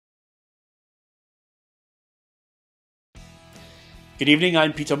Good evening,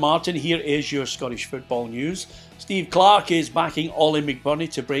 I'm Peter Martin. Here is your Scottish football news. Steve Clarke is backing Ollie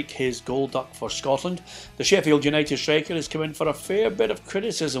McBurnie to break his goal duck for Scotland. The Sheffield United striker has come in for a fair bit of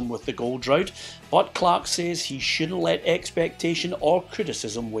criticism with the goal drought, but Clarke says he shouldn't let expectation or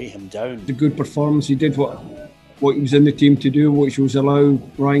criticism weigh him down. It's a good performance. He did what he was in the team to do, which was allow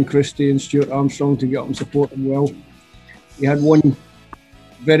Ryan Christie and Stuart Armstrong to get up and support him well. He had one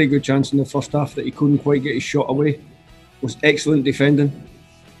very good chance in the first half that he couldn't quite get his shot away. It was excellent defending.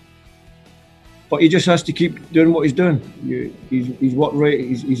 But he just has to keep doing what he's doing. He's worked right.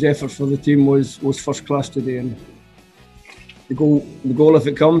 His effort for the team was first class today, and the goal if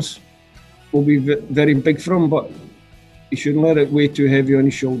it comes will be very big for him. But he shouldn't let it weigh too heavy on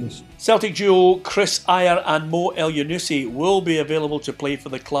his shoulders. Celtic duo Chris Ayer and Mo Elyounoussi will be available to play for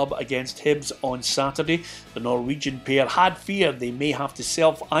the club against Hibs on Saturday. The Norwegian pair had feared they may have to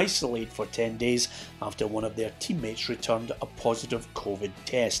self-isolate for 10 days after one of their teammates returned a positive COVID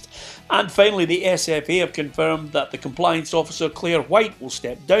test. And finally, the SFA have confirmed that the compliance officer Claire White will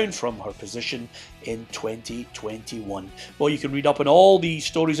step down from her position in 2021. Well, you can read up on all these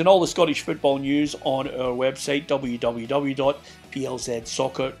stories and all the Scottish football news on our website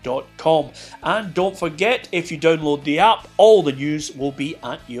www.plzsoccer.com. And don't forget, if you download the app, all the news will be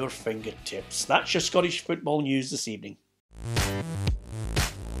at your fingertips. That's your Scottish football news this evening.